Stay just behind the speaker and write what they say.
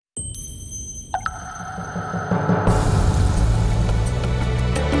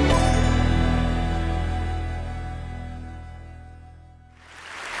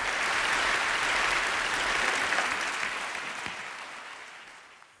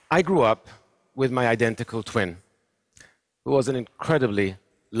I grew up with my identical twin, who was an incredibly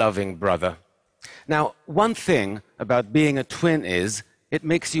loving brother. Now, one thing about being a twin is it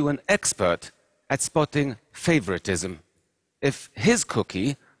makes you an expert at spotting favoritism. If his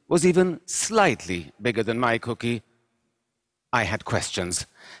cookie was even slightly bigger than my cookie, I had questions.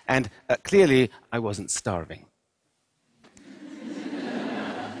 And clearly, I wasn't starving.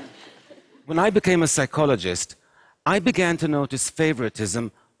 When I became a psychologist, I began to notice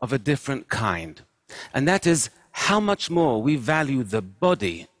favoritism of a different kind. And that is how much more we value the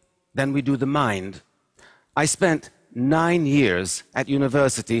body than we do the mind. I spent 9 years at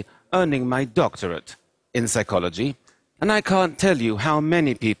university earning my doctorate in psychology, and I can't tell you how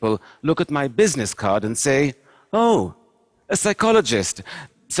many people look at my business card and say, "Oh, a psychologist,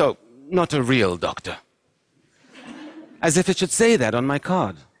 so not a real doctor." As if it should say that on my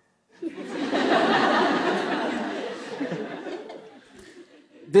card.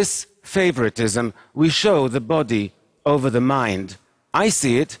 This favoritism, we show the body over the mind. I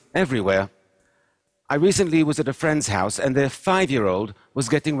see it everywhere. I recently was at a friend's house and their 5-year-old was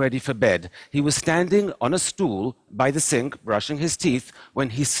getting ready for bed. He was standing on a stool by the sink, brushing his teeth, when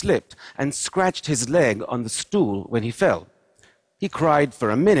he slipped and scratched his leg on the stool when he fell. He cried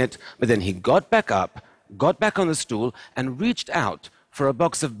for a minute, but then he got back up, got back on the stool, and reached out for a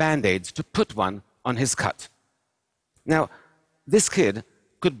box of Band-Aids to put one on his cut. Now, this kid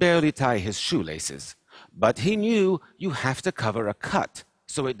could barely tie his shoelaces, but he knew you have to cover a cut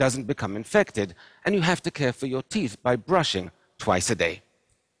so it doesn't become infected, and you have to care for your teeth by brushing twice a day.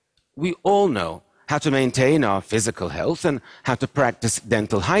 We all know how to maintain our physical health and how to practice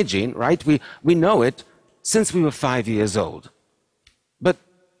dental hygiene, right? We know it since we were 5 years old. But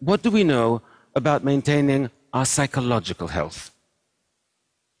what do we know about maintaining our psychological health?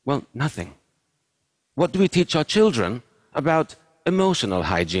 Well, nothing. What do we teach our children about emotional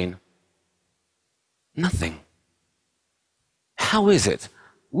hygiene? Nothing. How is it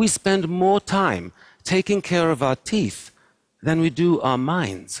we spend more time taking care of our teeth than we do our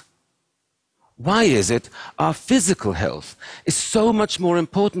minds? Why is it our physical health is so much more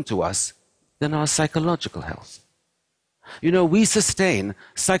important to us than our psychological health? You know, we sustain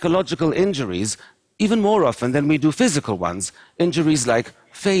psychological injuries even more often than we do physical ones, injuries like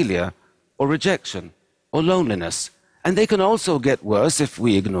failure or rejection or loneliness. And they can also get worse if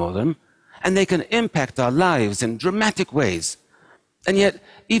we ignore them, and they can impact our lives in dramatic ways. And yet,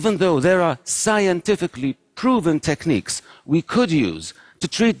 even though there are scientifically proven techniques we could use to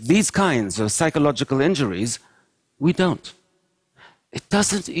treat these kinds of psychological injuries, we don't. It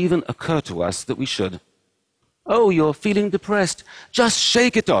doesn't even occur to us that we should. "Oh, you're feeling depressed. Just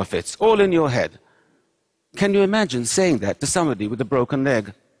shake it off. It's all in your head." Can you imagine saying that to somebody with a broken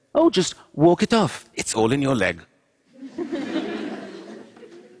leg? "Oh, just walk it off. It's all in your leg."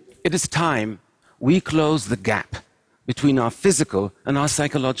 It is time we close the gap between our physical and our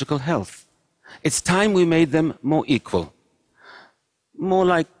psychological health. It's time we made them more equal, more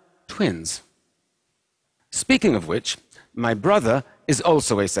like twins. Speaking of which, my brother is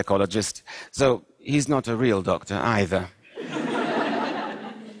also a psychologist, so he's not a real doctor either.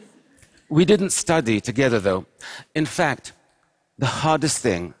 We didn't study together, though. In fact, the hardest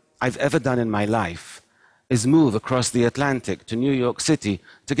thing I've ever done in my life is move across the Atlantic to New York City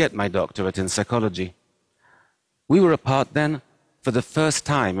to get my doctorate in psychology. We were apart then for the first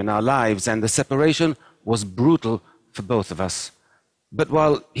time in our lives, and the separation was brutal for both of us. But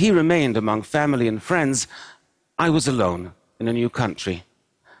while he remained among family and friends, I was alone in a new country.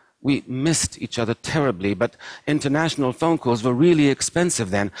 We missed each other terribly, but international phone calls were really expensive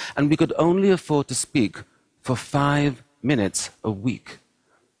then, and we could only afford to speak for 5 minutes a week.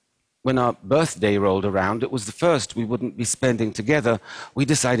 When our birthday rolled around, it was the first we wouldn't be spending together. We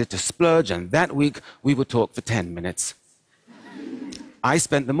decided to splurge, and that week we would talk for 10 minutes. I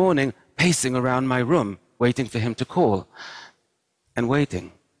spent the morning pacing around my room, waiting for him to call, and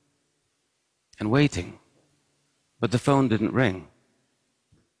waiting, and waiting. But the phone didn't ring.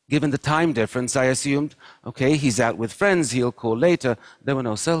 Given the time difference, I assumed, okay, he's out with friends, he'll call later. There were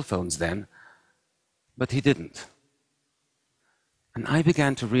no cell phones then. But he didn't. And I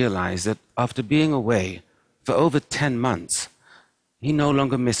began to realize that after being away for over 10 months, he no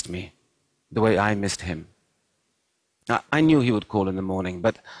longer missed me the way I missed him. Now, I knew he would call in the morning,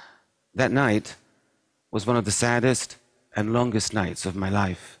 but that night was one of the saddest and longest nights of my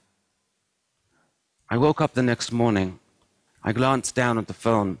life. I woke up the next morning. I glanced down at the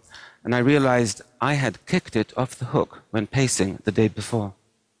phone, and I realized I had kicked it off the hook when pacing the day before.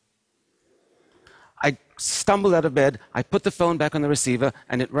 I stumbled out of bed, I put the phone back on the receiver,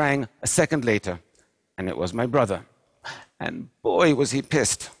 and it rang a second later. And it was my brother. And boy, was he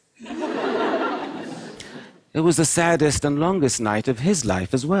pissed. It was the saddest and longest night of his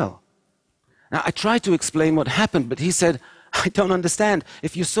life as well. Now, I tried to explain what happened, but he said, I don't understand.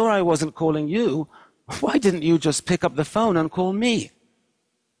 If you saw I wasn't calling you, why didn't you just pick up the phone and call me?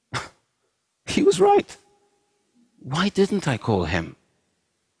 He was right. Why didn't I call him?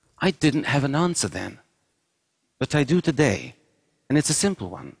 I didn't have an answer then. But I do today, and it's a simple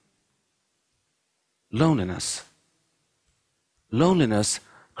one. Loneliness. Loneliness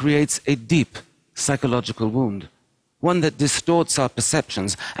creates a deep psychological wound, one that distorts our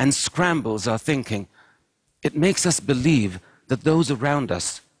perceptions and scrambles our thinking. It makes us believe that those around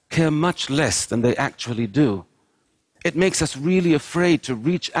us care much less than they actually do. It makes us really afraid to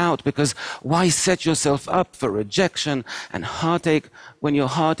reach out, because why set yourself up for rejection and heartache when your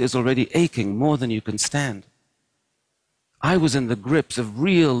heart is already aching more than you can stand? I was in the grips of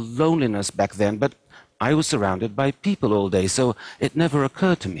real loneliness back then, but I was surrounded by people all day, so it never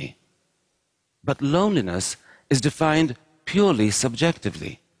occurred to me. But loneliness is defined purely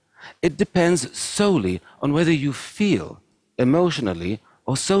subjectively. It depends solely on whether you feel emotionally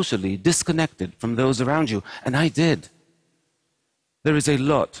or socially disconnected from those around you, and I did. There is a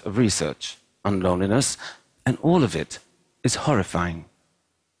lot of research on loneliness, and all of it is horrifying.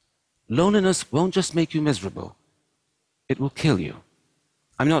 Loneliness won't just make you miserable, it will kill you.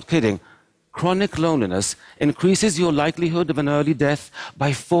 I'm not kidding. Chronic loneliness increases your likelihood of an early death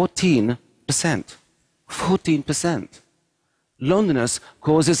by 14%. 14%. Loneliness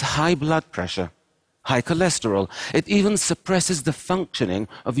causes high blood pressure, high cholesterol. It even suppresses the functioning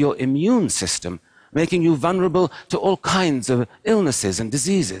of your immune system, making you vulnerable to all kinds of illnesses and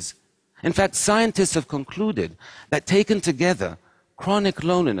diseases. In fact, scientists have concluded that taken together, chronic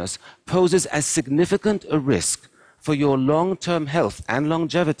loneliness poses as significant a risk for your long-term health and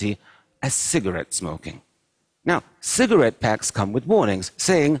longevity as cigarette smoking. Now, cigarette packs come with warnings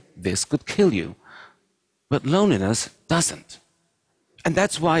saying this could kill you, but loneliness doesn't. And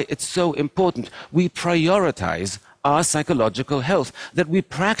that's why it's so important we prioritize our psychological health, that we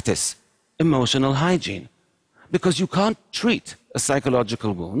practice emotional hygiene. Because you can't treat a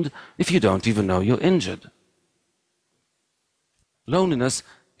psychological wound if you don't even know you're injured. Loneliness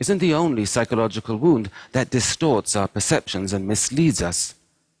isn't the only psychological wound that distorts our perceptions and misleads us.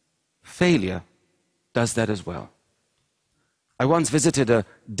 Failure does that as well. I once visited a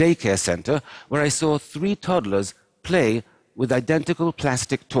daycare center where I saw 3 toddlers play with identical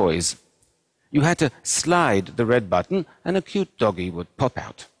plastic toys. You had to slide the red button and a cute doggy would pop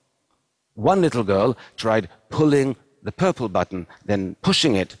out. One little girl tried pulling the purple button, then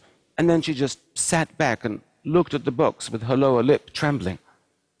pushing it, and then she just sat back and looked at the box with her lower lip trembling.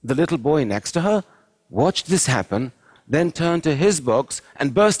 The little boy next to her watched this happen, then turned to his box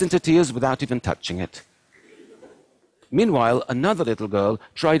and burst into tears without even touching it. Meanwhile, another little girl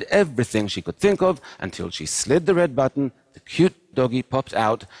tried everything she could think of until she slid the red button, the cute doggy popped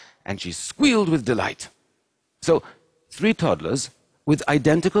out, and she squealed with delight. So, 3 toddlers with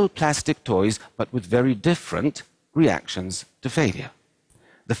identical plastic toys, but with very different reactions to failure.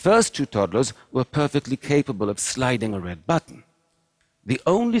 The first 2 toddlers were perfectly capable of sliding a red button. The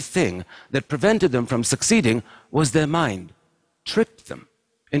only thing that prevented them from succeeding was their mind tricked them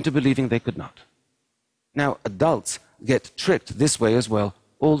into believing they could not. Now, adults get tricked this way as well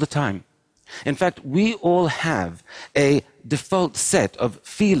all the time. In fact, we all have a default set of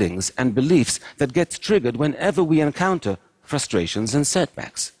feelings and beliefs that gets triggered whenever we encounter frustrations and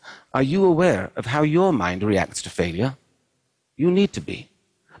setbacks. Are you aware of how your mind reacts to failure? You need to be.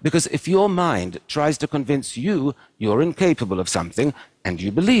 Because if your mind tries to convince you you're incapable of something and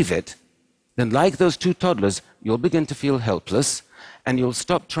you believe it, then like those 2 toddlers, you'll begin to feel helpless and you'll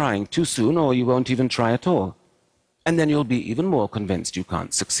stop trying too soon, or you won't even try at all. And then you'll be even more convinced you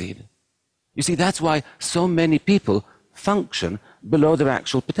can't succeed. You see, that's why so many people function below their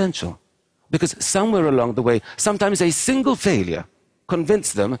actual potential. Because somewhere along the way, sometimes a single failure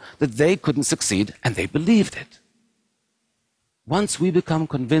convinced them that they couldn't succeed, and they believed it. Once we become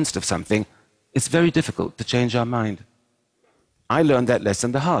convinced of something, it's very difficult to change our mind. I learned that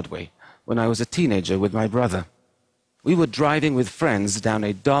lesson the hard way when I was a teenager with my brother. We were driving with friends down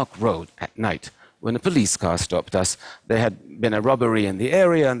a dark road at night when a police car stopped us. There had been a robbery in the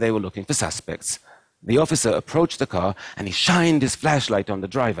area and they were looking for suspects. The officer approached the car and he shined his flashlight on the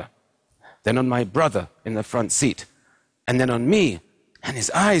driver, then on my brother in the front seat, and then on me, and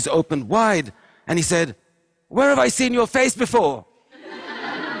his eyes opened wide and he said, "Where have I seen your face before?"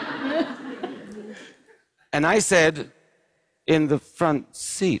 And I said, "In the front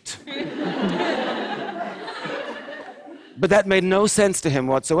seat." But that made no sense to him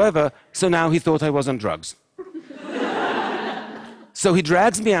whatsoever, so now he thought I was on drugs. So he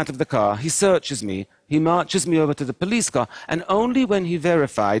drags me out of the car, he searches me, he marches me over to the police car, and only when he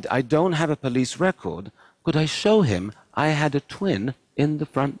verified I don't have a police record could I show him I had a twin in the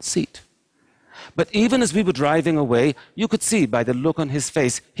front seat. But even as we were driving away, you could see by the look on his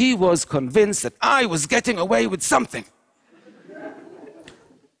face, he was convinced that I was getting away with something.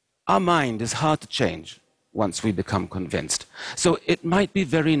 Our mind is hard to change once we become convinced. So it might be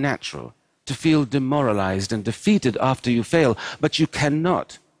very natural to feel demoralized and defeated after you fail, but you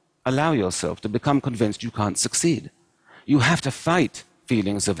cannot allow yourself to become convinced you can't succeed. You have to fight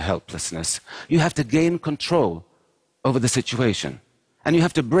feelings of helplessness. You have to gain control over the situation. And you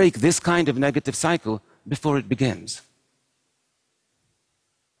have to break this kind of negative cycle before it begins.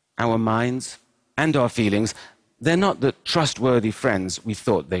 Our minds and our feelings, they're not the trustworthy friends we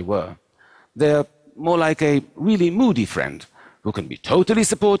thought they were. They're more like a really moody friend who can be totally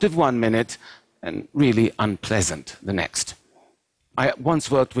supportive one minute and really unpleasant the next. I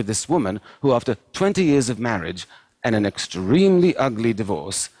once worked with this woman who, after 20 years of marriage and an extremely ugly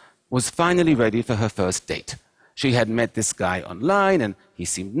divorce, was finally ready for her first date. She had met this guy online, and he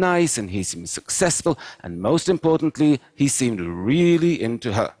seemed nice, and he seemed successful, and most importantly, he seemed really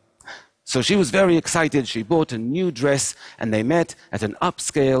into her. So she was very excited. She bought a new dress, and they met at an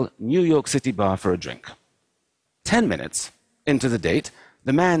upscale New York City bar for a drink. 10 minutes into the date,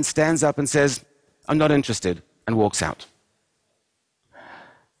 the man stands up and says, "I'm not interested," and walks out.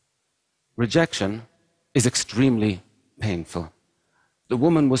 Rejection is extremely painful. The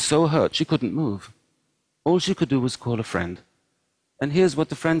woman was so hurt she couldn't move. All she could do was call a friend. And here's what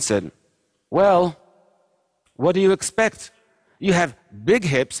the friend said. "Well, what do you expect? You have big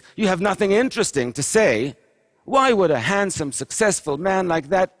hips, you have nothing interesting to say. Why would a handsome, successful man like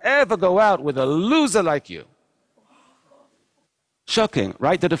that ever go out with a loser like you?" Shocking,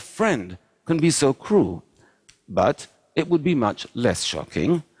 right, that a friend can be so cruel. But it would be much less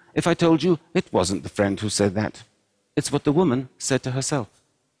shocking if I told you it wasn't the friend who said that. It's what the woman said to herself.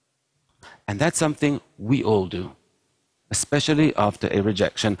 And that's something we all do, especially after a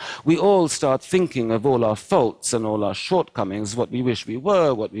rejection. We all start thinking of all our faults and all our shortcomings, what we wish we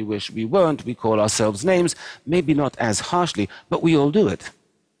were, what we wish we weren't. We call ourselves names, maybe not as harshly, but we all do it.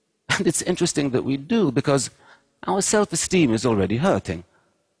 And it's interesting that we do, because our self-esteem is already hurting.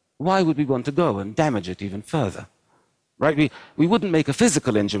 Why would we want to go and damage it even further? Right? We wouldn't make a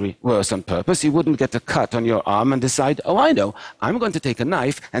physical injury worse on purpose. You wouldn't get a cut on your arm and decide, "Oh, I know, I'm going to take a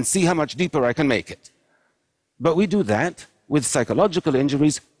knife and see how much deeper I can make it." But we do that with psychological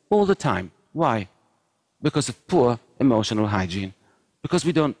injuries all the time. Why? Because of poor emotional hygiene. Because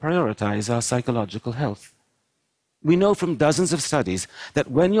we don't prioritize our psychological health. We know from dozens of studies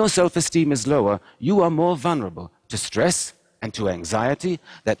that when your self-esteem is lower, you are more vulnerable to stress and to anxiety,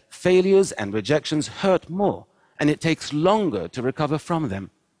 that failures and rejections hurt more, and it takes longer to recover from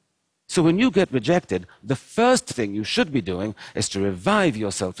them. So when you get rejected, the first thing you should be doing is to revive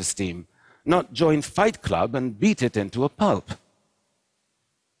your self-esteem, not join Fight Club and beat it into a pulp.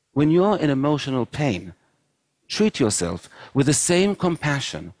 When you're in emotional pain, treat yourself with the same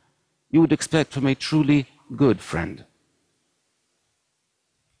compassion you would expect from a truly good friend.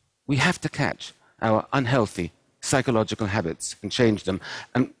 We have to catch our unhealthy psychological habits and change them.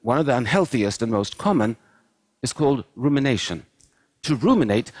 And one of the unhealthiest and most common is called rumination. To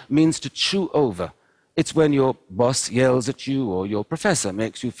ruminate means to chew over. It's when your boss yells at you, or your professor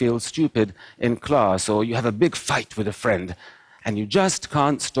makes you feel stupid in class, or you have a big fight with a friend, and you just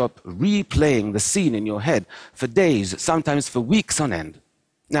can't stop replaying the scene in your head for days, sometimes for weeks on end.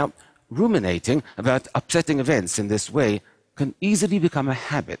 Now, ruminating about upsetting events in this way can easily become a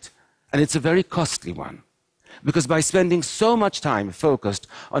habit, and it's a very costly one. Because by spending so much time focused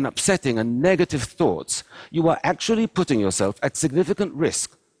on upsetting and negative thoughts, you are actually putting yourself at significant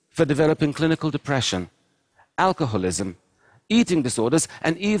risk for developing clinical depression, alcoholism, eating disorders,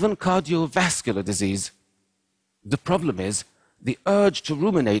 and even cardiovascular disease. The problem is, the urge to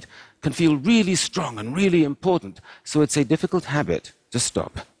ruminate can feel really strong and really important, so it's a difficult habit to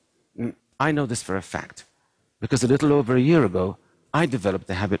stop. I know this for a fact, because a little over a year ago, I developed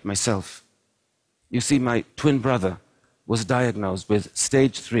the habit myself. You see, my twin brother was diagnosed with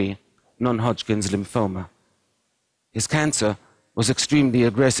stage 3 non-Hodgkin's lymphoma. His cancer was extremely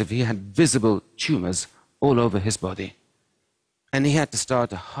aggressive. He had visible tumors all over his body. And he had to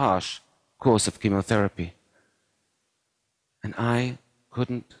start a harsh course of chemotherapy. And I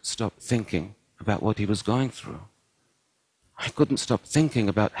couldn't stop thinking about what he was going through. I couldn't stop thinking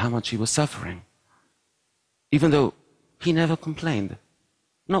about how much he was suffering. Even though he never complained,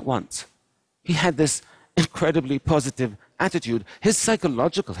 not once. He had this incredibly positive attitude. His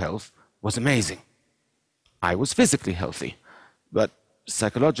psychological health was amazing. I was physically healthy, but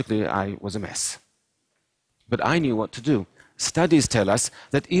psychologically I was a mess. But I knew what to do. Studies tell us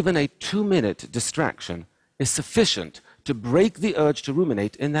that even a 2-minute distraction is sufficient to break the urge to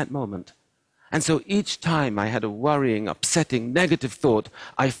ruminate in that moment. And so each time I had a worrying, upsetting, negative thought,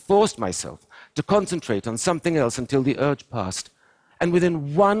 I forced myself to concentrate on something else until the urge passed. And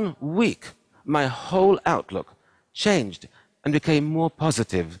within 1 week, my whole outlook changed and became more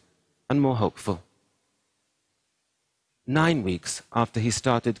positive and more hopeful. 9 weeks after he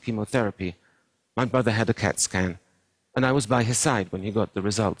started chemotherapy, my brother had a CAT scan, and I was by his side when he got the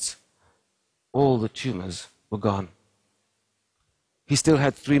results. All the tumors were gone. He still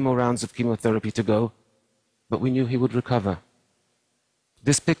had 3 more rounds of chemotherapy to go, but we knew he would recover.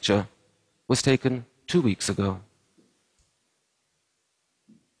 This picture was taken 2 weeks ago.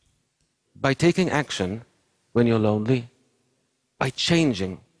 By taking action when you're lonely, by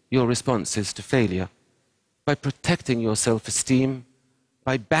changing your responses to failure, by protecting your self-esteem,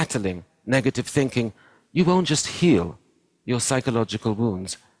 by battling negative thinking, you won't just heal your psychological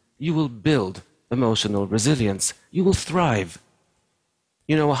wounds. You will build emotional resilience. You will thrive.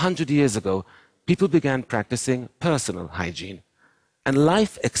 You know, 100 years ago, people began practicing personal hygiene, and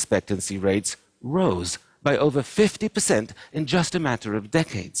life expectancy rates rose by over 50% in just a matter of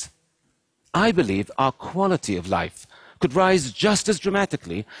decades. I believe our quality of life could rise just as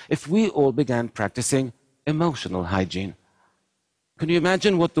dramatically if we all began practicing emotional hygiene. Can you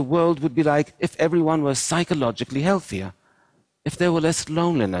imagine what the world would be like if everyone was psychologically healthier? If there were less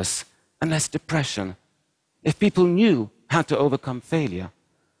loneliness and less depression? If people knew how to overcome failure?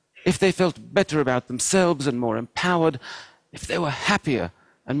 If they felt better about themselves and more empowered? If they were happier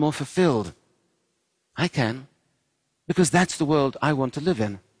and more fulfilled? I can, because that's the world I want to live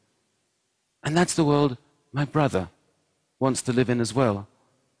in. And that's the world my brother wants to live in as well.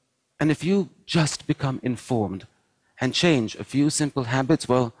 And if you just become informed and change a few simple habits,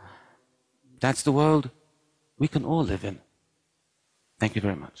 well, that's the world we can all live in. Thank you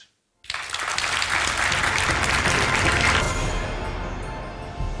very much.